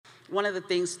One of the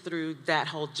things through that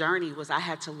whole journey was I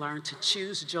had to learn to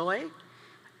choose joy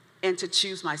and to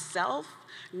choose myself,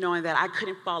 knowing that I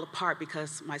couldn't fall apart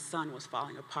because my son was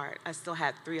falling apart. I still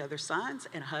had 3 other sons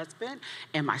and a husband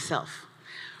and myself.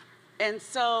 And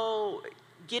so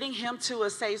getting him to a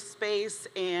safe space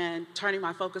and turning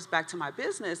my focus back to my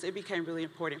business, it became really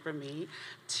important for me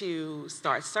to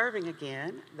start serving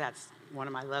again. That's one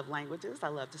of my love languages. I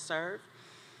love to serve.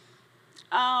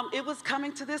 It was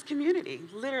coming to this community,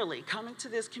 literally coming to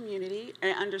this community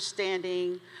and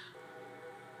understanding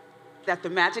that the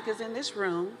magic is in this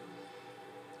room,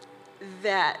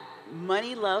 that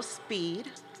money loves speed,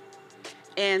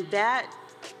 and that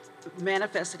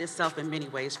manifested itself in many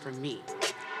ways for me.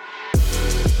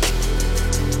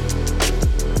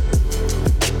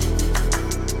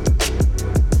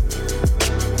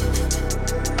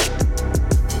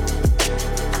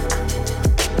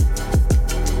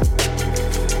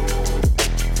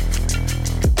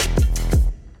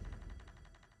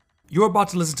 You're about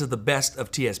to listen to the best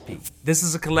of TSP. This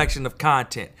is a collection of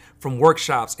content from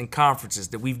workshops and conferences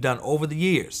that we've done over the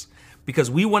years because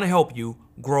we want to help you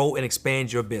grow and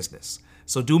expand your business.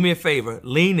 So do me a favor,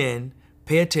 lean in,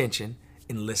 pay attention,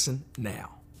 and listen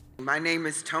now. My name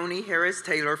is Tony Harris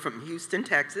Taylor from Houston,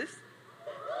 Texas.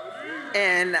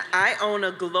 And I own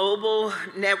a global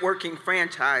networking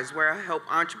franchise where I help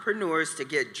entrepreneurs to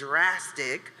get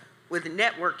drastic with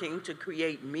networking to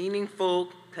create meaningful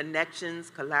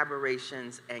connections,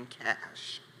 collaborations, and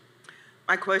cash.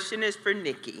 My question is for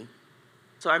Nikki.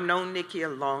 So I've known Nikki a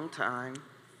long time,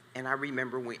 and I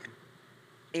remember when.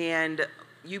 And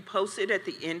you posted at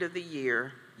the end of the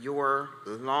year your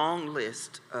long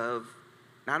list of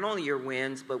not only your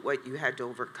wins, but what you had to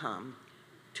overcome.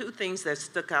 2 things that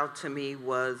stuck out to me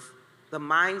was the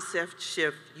mindset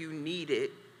shift you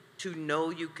needed to know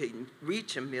you could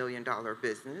reach $1 million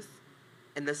business.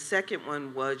 And the second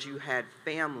one was you had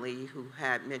family who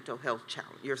had mental health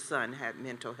challenges. Your son had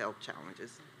mental health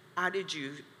challenges. How did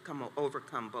you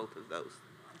overcome both of those?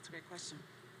 That's a great question.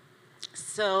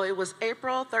 So it was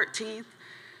April 13th,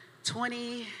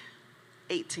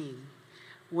 2018,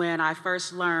 when I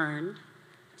first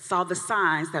saw the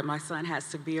signs that my son had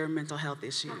severe mental health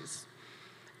issues.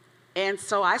 And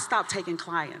so I stopped taking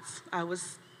clients. I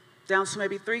was down to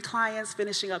maybe 3 clients,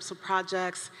 finishing up some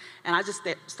projects, and I just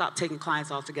stopped taking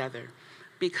clients altogether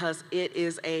because it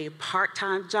is a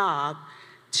part-time job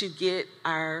to get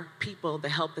our people the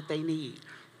help that they need.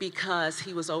 Because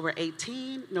he was over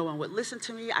 18, no one would listen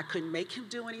to me. I couldn't make him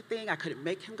do anything. I couldn't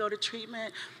make him go to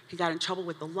treatment. He got in trouble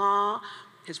with the law.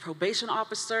 His probation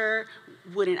officer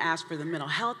wouldn't ask for the mental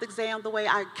health exam the way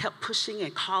I kept pushing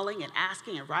and calling and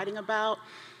asking and writing about.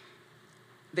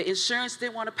 The insurance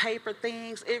didn't want to pay for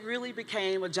things. It really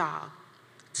became a job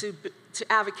to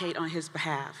advocate on his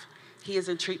behalf. He is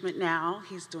in treatment now.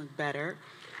 He's doing better.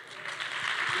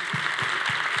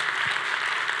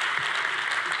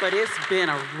 But it's been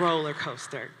a roller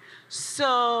coaster.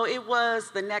 So it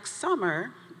was the next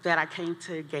summer that I came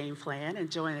to Game Plan and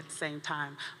joined at the same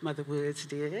time Mother Woods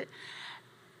did.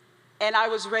 And I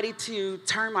was ready to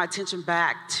turn my attention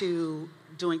back to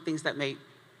doing things that made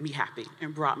me happy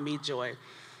and brought me joy.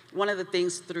 One of the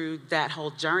things through that whole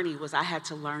journey was I had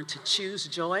to learn to choose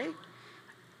joy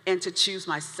and to choose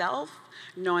myself,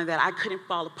 knowing that I couldn't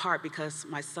fall apart because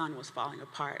my son was falling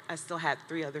apart. I still had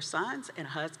 3 other sons and a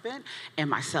husband and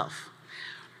myself.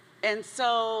 And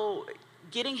so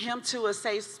getting him to a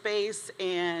safe space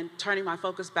and turning my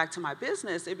focus back to my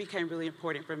business, it became really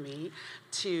important for me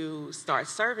to start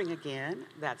serving again.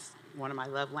 That's one of my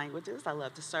love languages. I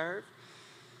love to serve.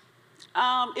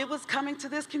 It was coming to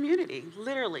this community,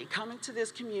 literally coming to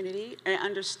this community and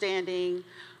understanding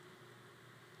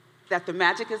that the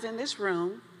magic is in this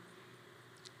room,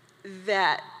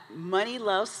 that money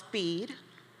loves speed,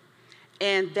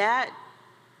 and that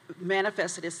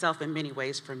manifested itself in many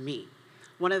ways for me.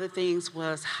 One of the things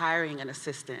was hiring an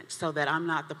assistant so that I'm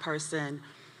not the person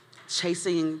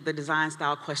chasing the design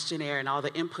style questionnaire and all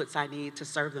the inputs I need to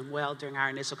serve them well during our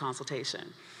initial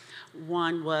consultation.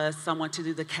 One was someone to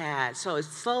do the CAD. So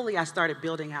slowly I started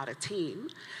building out a team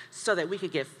so that we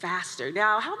could get faster.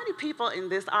 Now, how many people in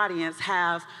this audience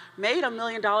have made $1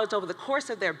 million over the course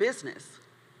of their business?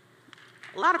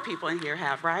 A lot of people in here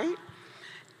have, right?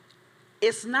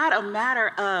 It's not a matter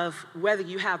of whether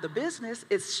you have the business,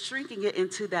 it's shrinking it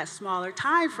into that smaller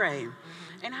time frame.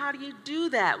 And how do you do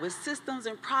that with systems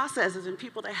and processes and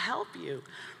people to help you?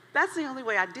 That's the only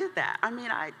way I did that. I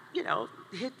mean, I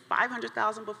hit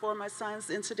 500,000 before my son's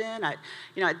incident.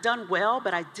 I'd done well,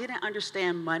 but I didn't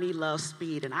understand money loves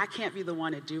speed, and I can't be the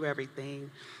one to do everything.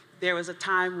 There was a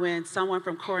time when someone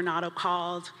from Coronado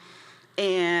called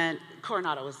And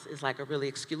Coronado is like a really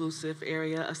exclusive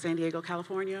area of San Diego,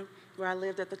 California, where I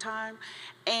lived at the time.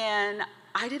 And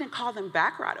I didn't call them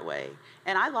back right away.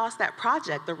 And I lost that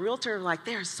project. The realtor, like,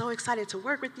 they're so excited to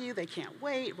work with you. They can't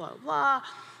wait, blah, blah.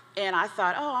 And I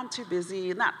thought, oh, I'm too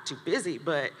busy. Not too busy,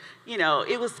 but, you know,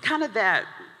 it was kind of that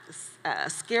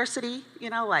scarcity, you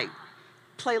know, like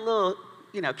play a little,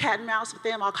 you know, cat and mouse with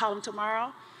them. I'll call them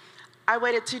tomorrow. I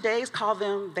waited 2 days, called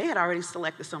them. They had already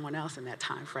selected someone else in that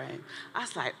time frame. I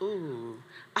was like, ooh,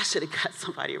 I should have got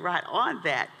somebody right on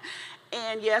that.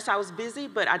 And yes, I was busy,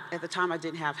 but at the time I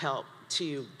didn't have help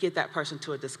to get that person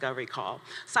to a discovery call.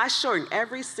 So I shortened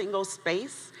every single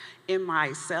space in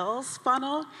my sales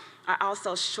funnel. I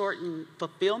also shortened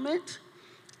fulfillment.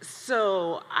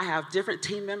 So I have different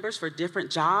team members for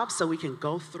different jobs so we can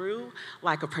go through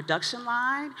like a production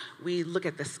line. We look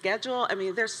at the schedule. I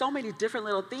mean, there's so many different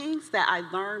little things that I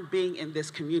learned being in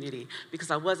this community because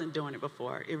I wasn't doing it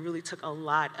before. It really took a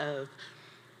lot of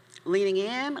leaning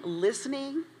in,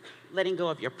 listening, letting go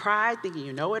of your pride, thinking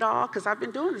you know it all, because I've been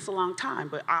doing this a long time,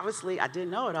 but obviously I didn't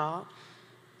know it all.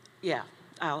 Yeah,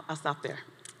 I'll stop there.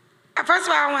 First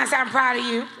of all, I want to say I'm proud of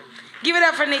you. Give it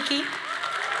up for Nikki.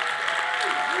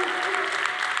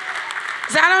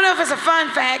 So I don't know if it's a fun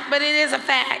fact, but it is a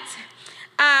fact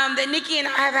that Nikki and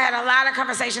I have had a lot of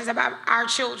conversations about our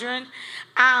children.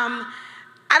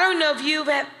 I don't know if you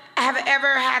have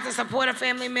ever had to support a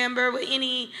family member with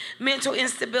any mental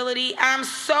instability. I'm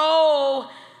so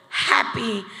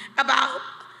happy about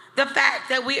the fact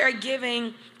that we are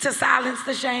giving to silence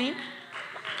the shame.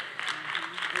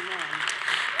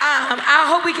 I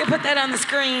hope we can put that on the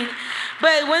screen.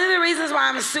 But one of the reasons why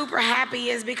I'm super happy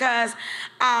is because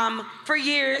for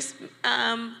years,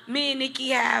 me and Nikki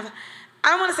have, I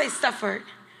don't want to say suffered,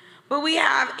 but we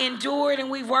have endured and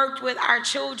we've worked with our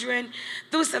children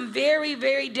through some very,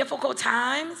 very difficult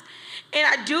times. And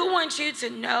I do want you to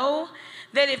know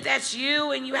that if that's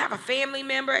you and you have a family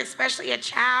member, especially a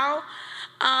child,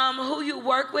 who you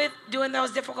work with during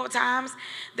those difficult times,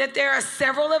 that there are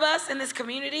several of us in this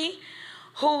community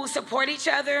who support each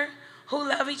other, who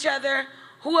love each other,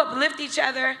 who uplift each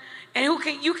other, and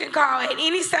you can call at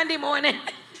any Sunday morning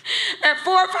at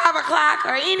 4 or 5 o'clock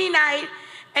or any night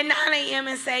at 9 a.m.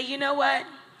 and say, you know what,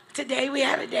 today we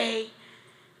had a day,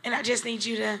 and I just need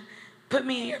you to put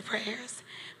me in your prayers.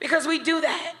 Because we do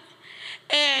that.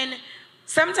 And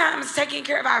sometimes taking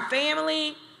care of our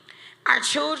family, our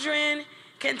children,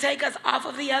 can take us off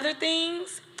of the other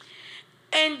things.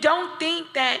 And don't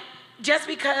think that just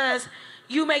because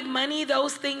you make money,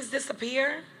 those things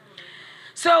disappear.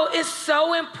 So it's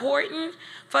so important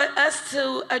for us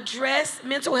to address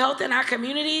mental health in our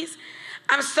communities.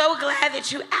 I'm so glad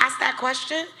that you asked that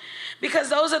question, because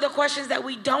those are the questions that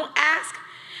we don't ask.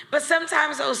 But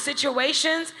sometimes those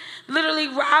situations literally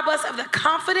rob us of the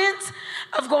confidence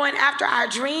of going after our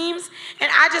dreams. And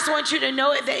I just want you to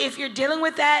know that if you're dealing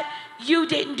with that, you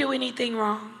didn't do anything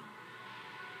wrong.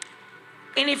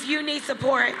 And if you need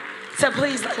support, so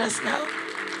please let us know.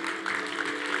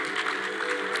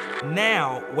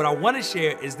 Now, what I want to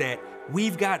share is that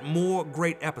we've got more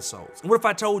great episodes. And what if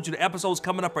I told you the episodes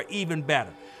coming up are even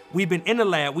better? We've been in the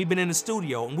lab, we've been in the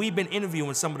studio, and we've been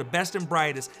interviewing some of the best and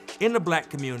brightest in the Black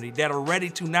community that are ready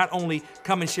to not only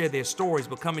come and share their stories,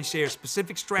 but come and share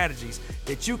specific strategies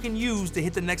that you can use to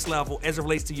hit the next level as it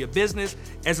relates to your business,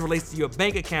 as it relates to your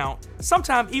bank account,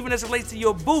 sometimes even as it relates to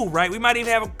your boo, right? We might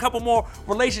even have a couple more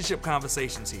relationship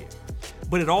conversations here.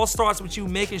 But it all starts with you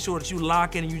making sure that you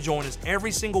lock in and you join us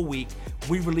every single week.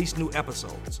 We release new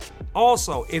episodes.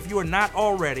 Also, if you are not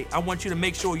already, I want you to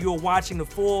make sure you're watching the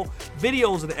full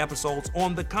videos of the episodes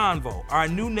on The Convo, our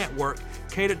new network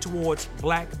catered towards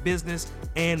Black business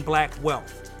and Black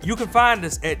wealth. You can find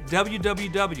us at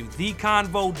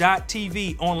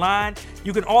www.theconvo.tv online.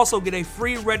 You can also get a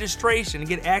free registration and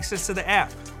get access to the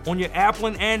app on your Apple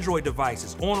and Android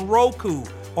devices, on Roku,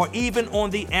 or even on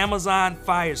the Amazon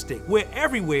Fire Stick. We're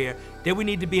everywhere that we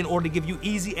need to be in order to give you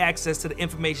easy access to the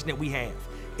information that we have.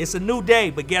 It's a new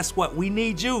day, but guess what? We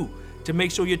need you to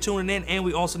make sure you're tuning in, and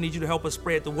we also need you to help us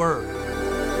spread the word.